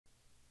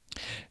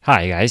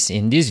Hi guys,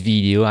 in this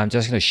video I'm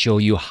just going to show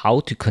you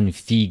how to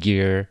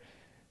configure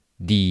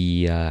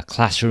the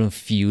Classroom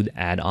Feud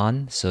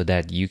add-on so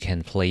that you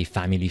can play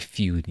Family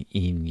Feud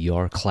in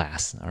your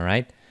class. All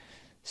right,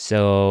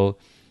 so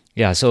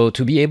yeah, so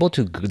to be able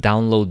to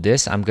download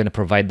this, I'm going to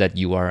provide that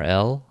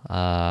URL,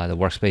 the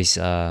workspace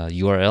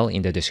URL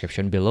in the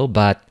description below,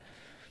 but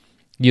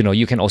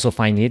you can also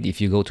find it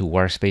if you go to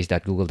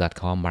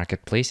workspace.google.com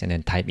marketplace and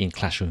then type in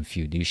Classroom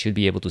Feud. You should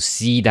be able to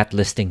see that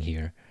listing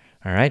here.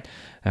 All right.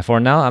 And for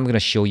now, I'm going to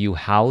show you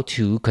how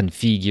to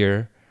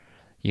configure,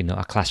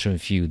 a Classroom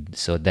Feud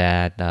so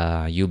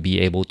that you'll be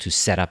able to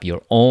set up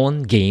your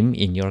own game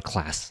in your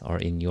class or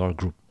in your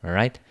group. All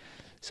right.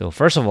 So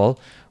first of all,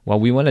 what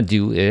we want to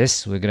do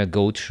is we're going to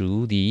go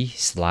through the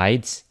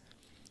slides,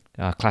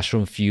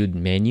 Classroom Feud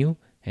menu,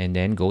 and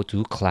then go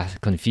to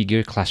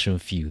configure Classroom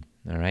Feud.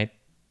 All right.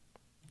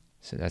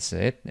 So that's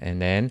it.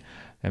 And then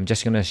I'm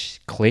just going to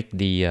click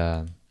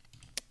the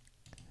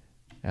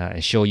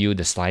and show you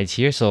the slides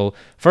here. So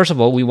first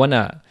of all, we want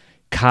to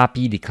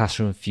copy the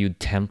Classroom Feud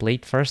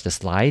template first, the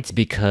slides,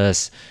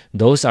 because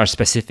those are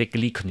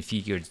specifically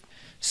configured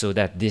so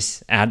that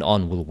this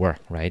add-on will work,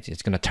 right?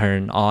 It's going to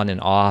turn on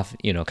and off,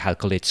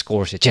 calculate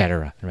scores,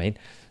 etc., right?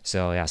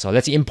 So yeah, so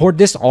let's import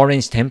this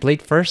orange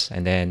template first,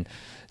 and then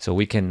so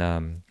we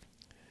can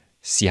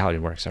see how it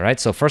works. All right.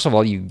 So first of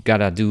all, you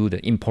gotta do the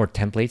import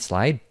template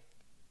slide.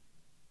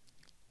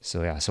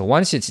 So yeah, so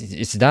once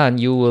it's done,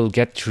 you will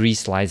get 3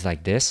 slides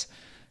like this.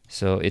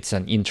 So it's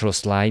an intro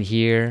slide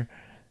here,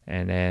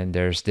 and then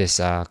there's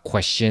this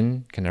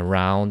question, kind of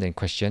round and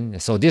question.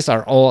 So these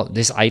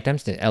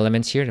items, the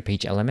elements here, the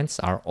page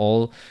elements, are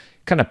all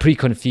kind of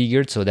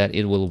pre-configured so that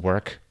it will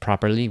work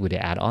properly with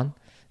the add-on.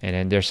 And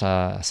then there's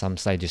some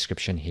slide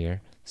description here.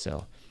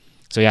 So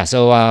that's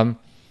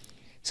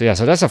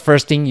the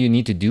first thing you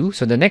need to do.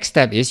 So the next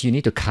step is you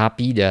need to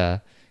copy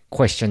the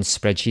question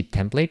spreadsheet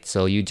template.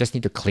 So you just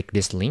need to click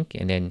this link,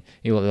 and then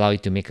it will allow you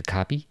to make a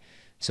copy.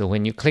 So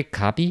when you click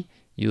copy,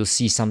 you'll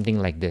see something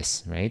like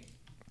this, right?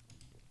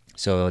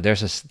 So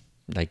there's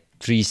like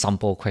 3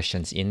 sample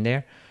questions in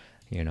there,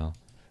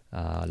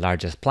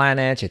 largest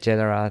planets,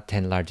 etc.,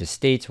 10 largest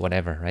states,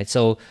 whatever, right?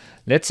 So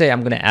let's say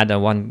I'm going to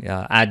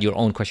add your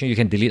own question. You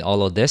can delete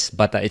all of this,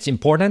 but it's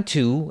important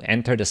to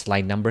enter the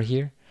slide number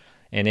here,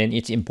 and then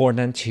it's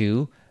important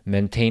to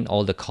maintain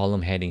all the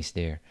column headings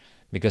there,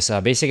 because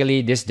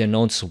basically this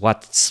denotes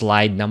what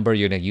slide number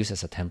you're going to use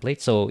as a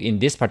template. So in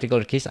this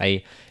particular case,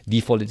 I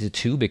defaulted to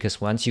 2 because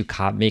once you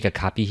make a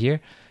copy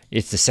here,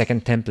 it's the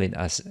second template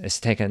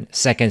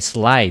second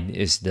slide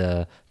is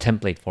the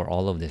template for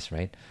all of this,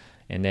 right?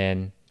 And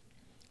then,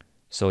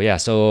 so yeah,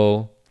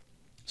 so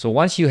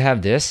once you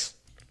have this,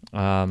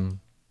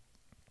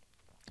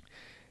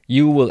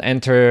 you will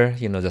enter,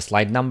 the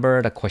slide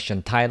number, the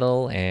question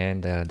title,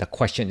 and the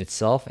question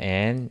itself,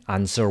 and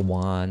answer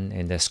 1,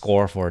 and the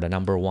score for the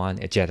number 1,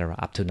 etc.,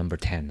 up to number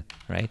 10,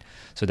 right?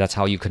 So that's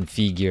how you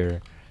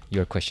configure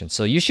your question.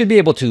 So you should be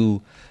able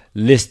to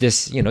list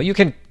this. You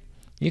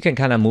can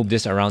kind of move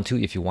this around too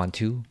if you want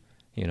to.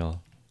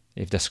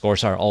 If the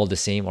scores are all the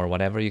same or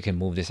whatever, you can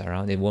move this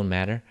around. It won't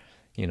matter.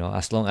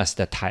 As long as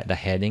the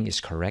heading is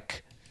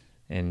correct.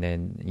 And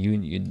then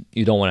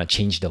you don't want to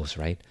change those,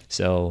 right?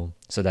 So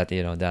that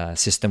the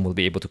system will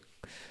be able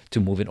to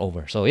move it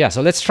over. So yeah,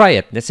 so let's try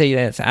it. Let's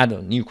add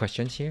new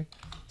questions here.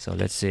 So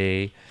let's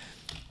say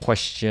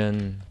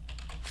question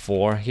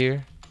 4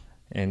 here,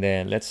 and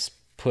then let's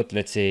put,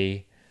 let's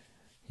say,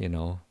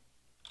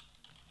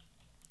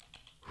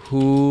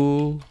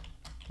 who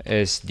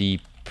is the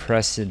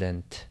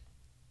president?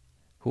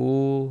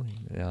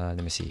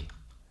 Let me see.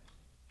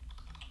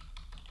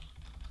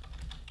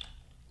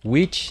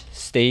 Which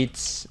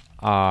states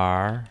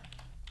are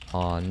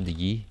on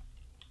the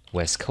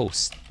West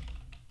Coast?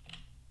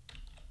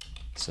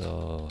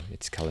 So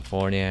it's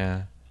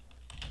California.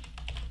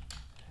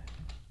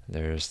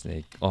 There's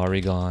like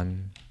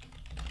Oregon,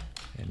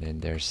 and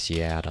then there's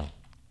Seattle,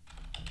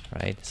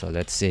 right? So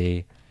let's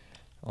say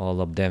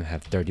all of them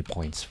have 30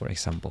 points, for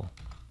example.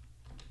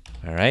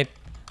 All right.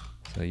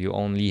 So you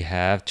only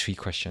have 3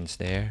 questions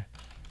there.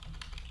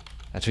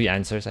 3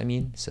 answers, I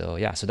mean. So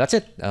yeah, so that's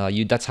it.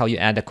 That's how you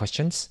add the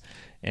questions.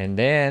 And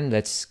then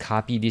let's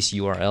copy this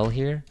URL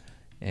here,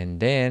 and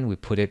then we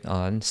put it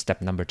on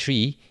step number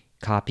 3.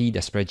 Copy the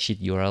spreadsheet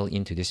URL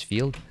into this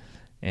field,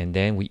 and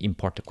then we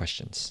import the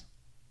questions.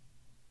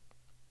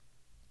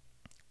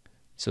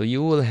 So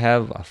you will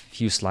have a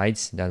few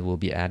slides that will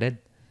be added.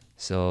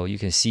 So you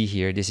can see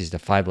here, this is the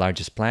 5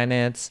 largest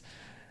planets.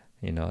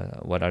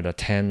 What are the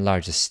 10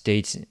 largest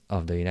states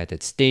of the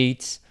United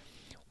States?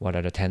 What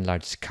are the 10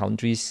 largest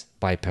countries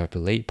by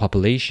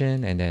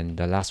population? And then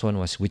the last one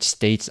was which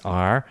states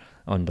are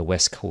on the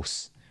West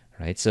Coast,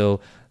 right? So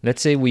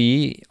let's say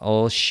we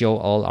all show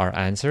all our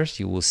answers.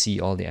 You will see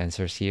all the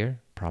answers here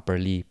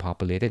properly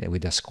populated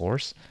with the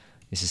scores.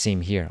 It's the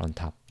same here on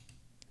top.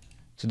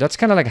 So that's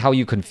kind of like how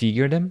you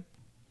configure them.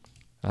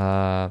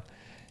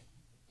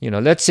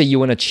 Let's say you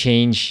want to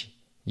change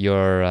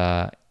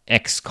your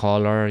X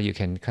color. You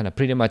can kind of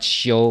pretty much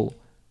show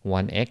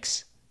one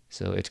X.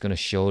 So it's going to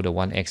show the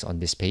 1x on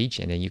this page,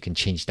 and then you can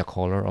change the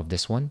color of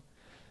this one.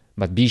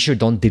 But be sure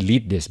don't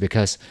delete this,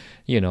 because,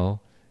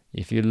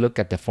 if you look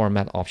at the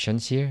format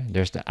options here,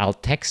 there's the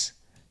alt text,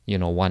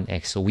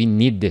 1x. So we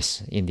need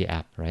this in the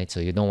app, right? So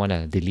you don't want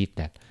to delete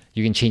that.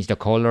 You can change the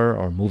color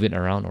or move it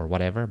around or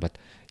whatever, but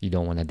you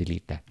don't want to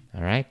delete that.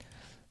 All right.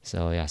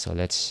 So yeah, so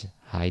let's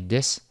hide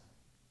this.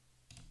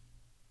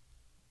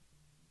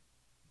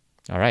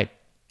 All right.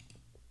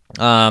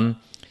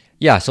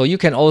 Yeah, so you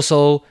can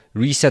also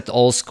reset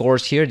all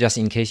scores here, just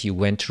in case you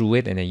went through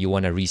it and then you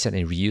want to reset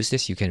and reuse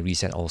this. You can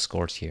reset all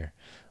scores here,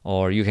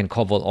 or you can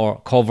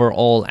cover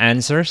all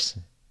answers.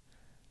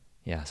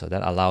 Yeah, so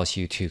that allows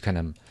you to kind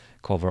of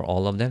cover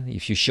all of them.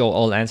 If you show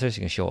all answers,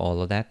 you can show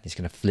all of that. It's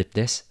gonna flip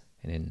this,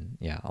 and then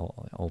yeah,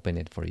 I'll open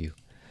it for you.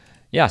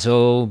 Yeah,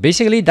 so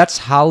basically that's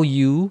how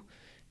you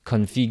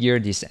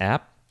configure this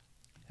app.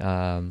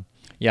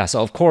 Yeah,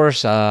 so of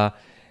course,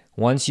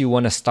 once you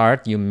want to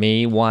start, you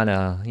may want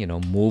to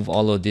move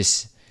all of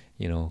this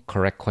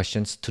correct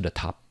questions to the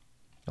top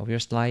of your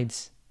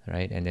slides,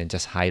 right? And then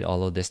just hide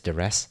all of this, the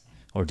rest,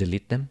 or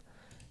delete them,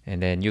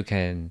 and then you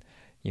can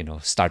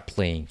start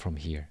playing from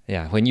here.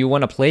 Yeah, when you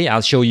want to play,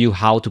 I'll show you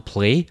how to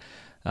play.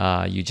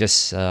 You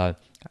just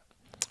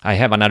I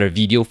have another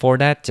video for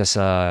that. Just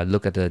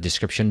look at the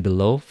description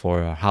below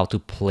for how to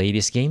play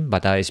this game.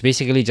 But it's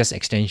basically just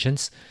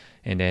extensions,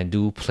 and then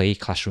do play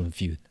Classroom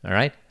Feud. All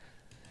right.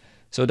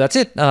 So that's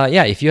it.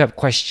 Yeah, if you have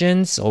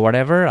questions or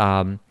whatever,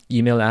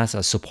 email us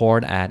at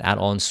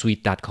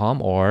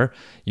support@addonsuite.com, or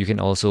you can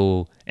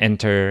also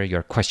enter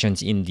your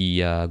questions in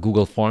the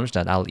Google Forms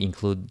that I'll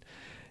include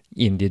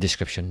in the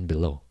description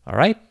below. All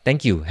right.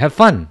 Thank you. Have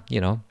fun,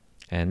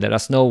 and let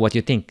us know what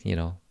you think,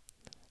 All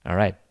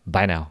right.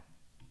 Bye now.